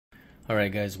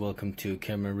Alright guys, welcome to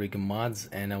Camera Rig Mods,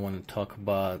 and I want to talk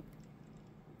about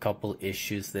a couple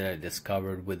issues that I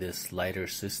discovered with this Lidar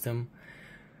system.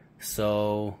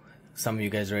 So some of you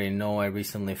guys already know I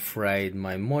recently fried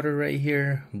my motor right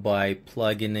here by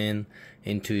plugging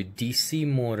into DC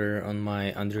motor on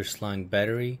my underslung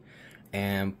battery.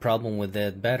 And problem with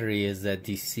that battery is that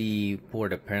DC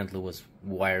port apparently was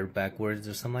wired backwards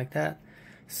or something like that.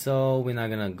 So we're not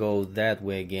gonna go that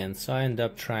way again. So I end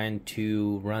up trying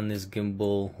to run this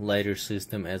gimbal Lidar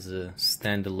system as a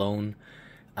standalone,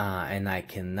 and I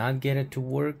cannot get it to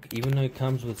work, even though it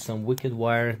comes with some wicked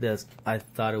wire that I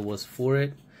thought it was for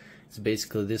it. It's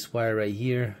basically this wire right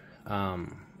here.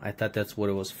 I thought that's what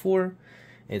it was for.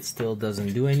 It still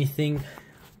doesn't do anything.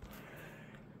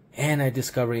 And I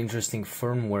discovered interesting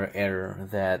firmware error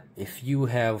that if you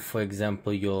have, for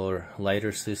example, your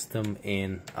Lidar system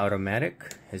in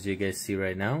automatic, as you guys see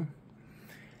right now,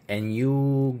 and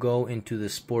you go into the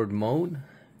sport mode,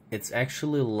 it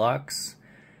actually locks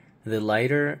the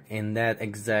Lidar in that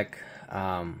exact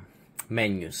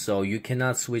menu. So you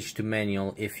cannot switch to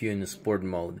manual if you're in the sport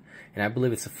mode. And I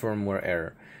believe it's a firmware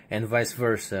error. And vice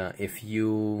versa, if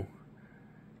you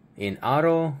in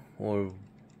auto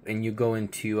and you go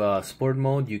into sport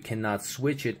mode, you cannot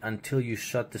switch it until you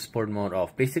shut the sport mode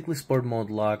off. Basically, sport mode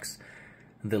locks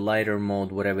the Lidar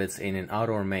mode, whatever it's in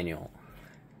auto or manual.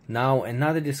 Now,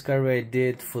 another discovery I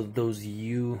did for those of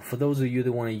you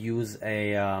that want to use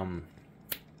a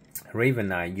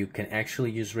Raven Eye, you can actually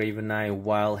use Raven Eye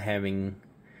while having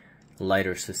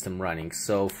Lidar system running.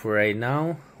 So for right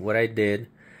now, what I did,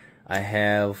 I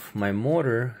have my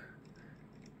motor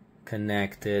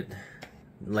connected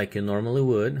like you normally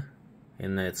would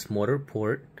in its motor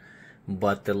port,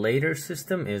 but the Lidar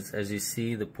system is, as you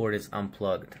see, the port is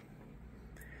unplugged.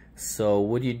 So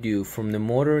what you do from the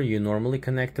motor, you normally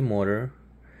connect the motor,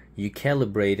 you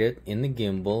calibrate it in the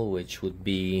gimbal, which would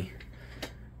be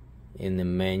in the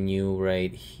menu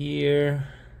right here,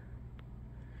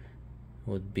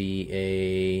 would be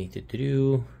a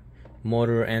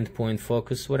motor endpoint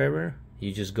focus, whatever.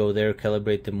 You just go there,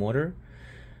 calibrate the motor,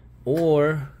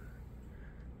 or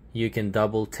you can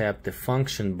double tap the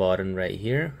function button right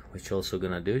here, which also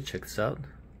gonna do. Check this out.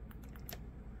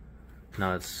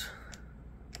 Now it's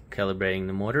calibrating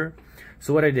the motor.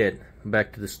 So what I did,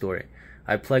 back to the story,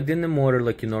 I plugged in the motor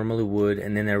like you normally would,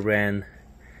 and then I ran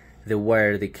the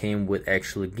wire that came with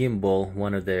actually gimbal,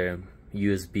 one of the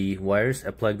USB wires.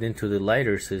 I plugged into the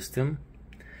Lidar system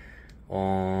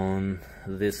on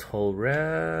this hole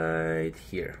right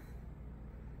here,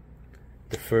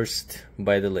 the first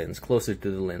by the lens, closer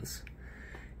to the lens.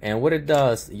 And what it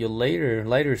does, your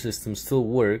Lidar system still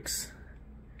works,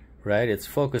 right? It's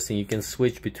focusing. You can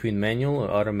switch between manual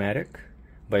or automatic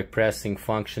by pressing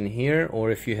function here, or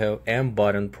if you have M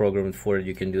button programmed for it,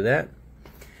 you can do that.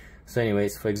 So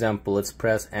anyways, for example, let's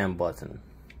press M button.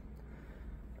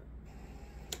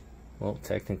 Well,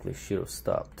 technically should have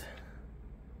stopped.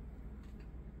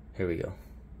 Here we go.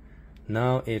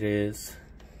 Now it is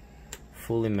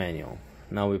fully manual.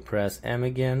 Now we press M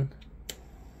again,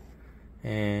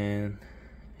 and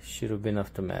it should have been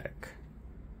automatic.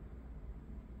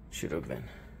 Should have been.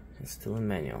 It's still in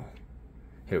manual.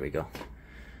 Here we go.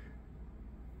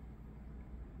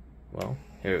 Well,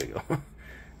 here we go.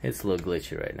 It's a little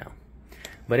glitchy right now.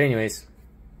 But anyways,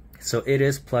 so it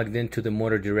is plugged into the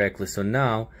motor directly. So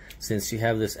now, since you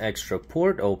have this extra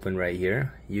port open right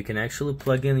here, you can actually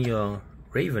plug in your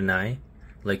Raven Eye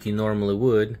like you normally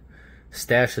would,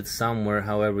 stash it somewhere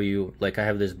however you like. I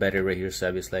have this battery right here, so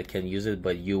obviously I can't use it,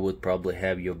 but you would probably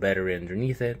have your battery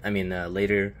underneath it. I mean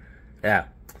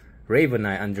Raven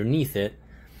Eye underneath it,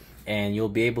 and you'll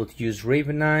be able to use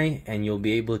Raven Eye, and you'll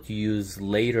be able to use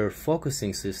Lidar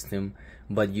focusing system,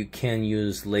 but you can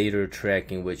use Lidar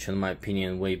tracking, which in my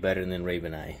opinion way better than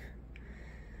Raven Eye.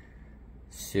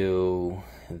 So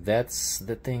that's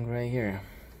the thing right here.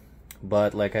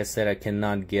 But like I said, I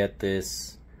cannot get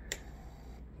this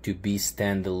to be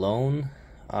standalone.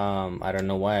 I don't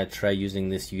know why. I tried using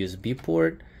this USB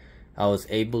port. I was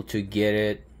able to get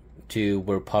it to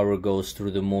where power goes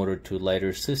through the motor to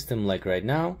Lidar system like right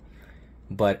now,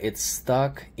 but it's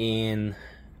stuck in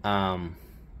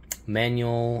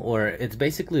manual, or it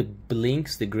basically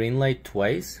blinks the green light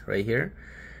twice right here.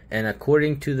 And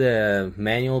according to the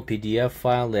manual PDF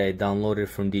file that I downloaded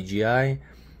from DJI,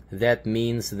 that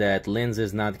means that lens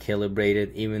is not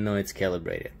calibrated even though it's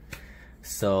calibrated.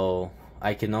 So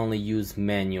I can only use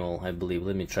manual, I believe.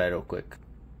 Let me try it real quick.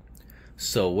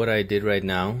 So what I did right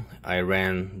now, I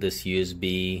ran this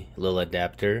USB little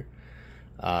adapter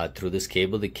through this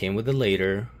cable that came with the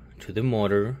Lidar to the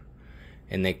motor,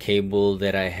 and the cable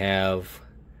that I have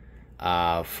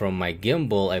from my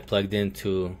gimbal, I plugged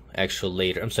into actual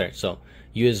Lidar. I'm sorry, so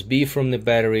USB from the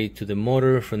battery to the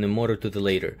motor, from the motor to the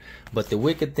Lidar. But the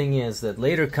wicked thing is that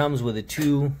Lidar comes with the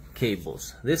two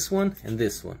cables, this one and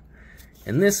this one.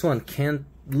 And this one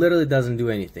literally doesn't do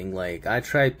anything. Like, I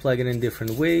tried plugging in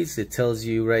different ways. It tells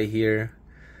you right here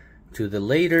to the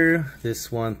Lidar.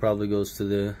 This one probably goes to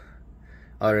the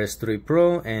Rs3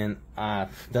 Pro, and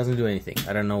doesn't do anything.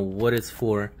 I don't know what it's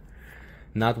for.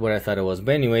 Not what I thought it was.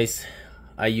 But anyways,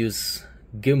 I use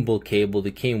gimbal cable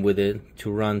that came with it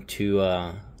to run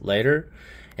to Lidar,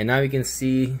 and now you can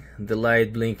see the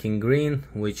light blinking green,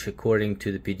 which according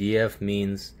to the PDF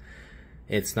means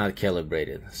it's not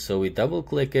calibrated. So we double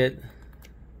click it,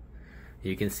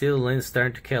 you can see the lens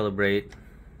starting to calibrate,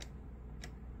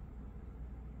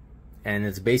 and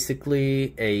it's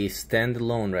basically a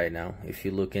standalone right now. If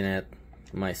you're looking at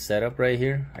my setup right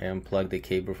here, I unplugged the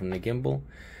cable from the gimbal,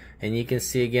 and you can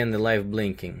see again the light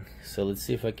blinking. So let's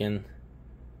see if I can,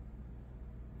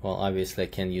 well, obviously I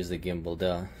can't use the gimbal,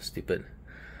 duh, stupid.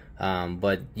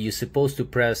 But you're supposed to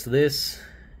press this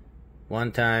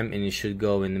one time and you should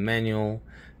go in the manual,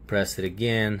 press it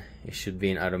again, it should be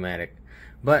in automatic.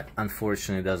 But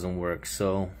unfortunately it doesn't work,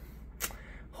 so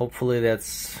hopefully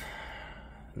that's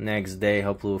next day.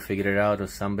 Hopefully we'll figure it out, or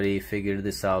somebody figured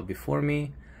this out before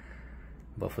me.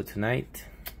 But for tonight,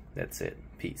 that's it.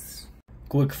 Peace.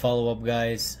 Quick follow-up,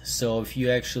 guys. So if you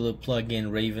actually plug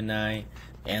in Raven Eye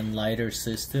and Lidar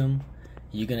system,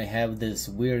 you're gonna have this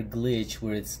weird glitch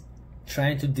where it's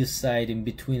trying to decide in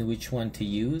between which one to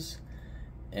use,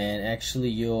 and actually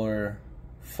your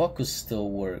focus still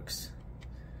works.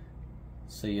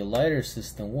 So your Lidar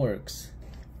system works,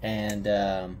 and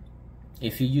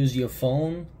if you use your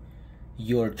phone,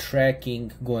 your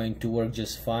tracking going to work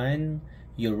just fine,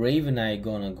 your Raven Eye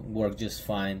gonna work just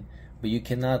fine, but you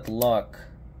cannot lock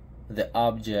the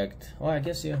object. Oh, I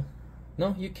guess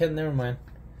no, you can, never mind.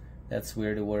 That's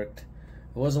weird, it worked.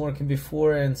 It wasn't working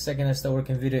before, and second I start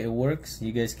working video, it works.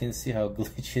 You guys can see how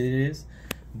glitchy it is,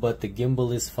 but the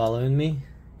gimbal is following me,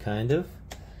 kind of,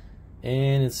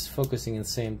 and it's focusing at the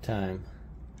same time.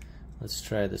 Let's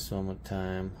try this one more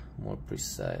time, more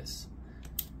precise.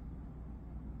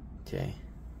 Okay,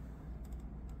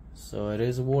 so it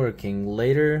is working.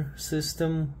 Lidar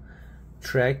system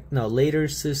Lidar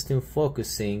system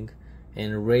focusing,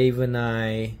 and Raven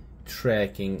Eye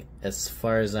tracking, as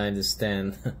far as I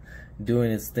understand,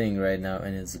 doing its thing right now,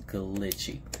 and it's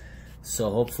glitchy.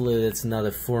 So hopefully that's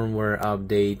another firmware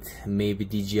update maybe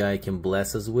DJI can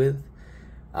bless us with.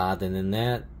 Other than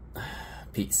that,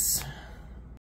 peace.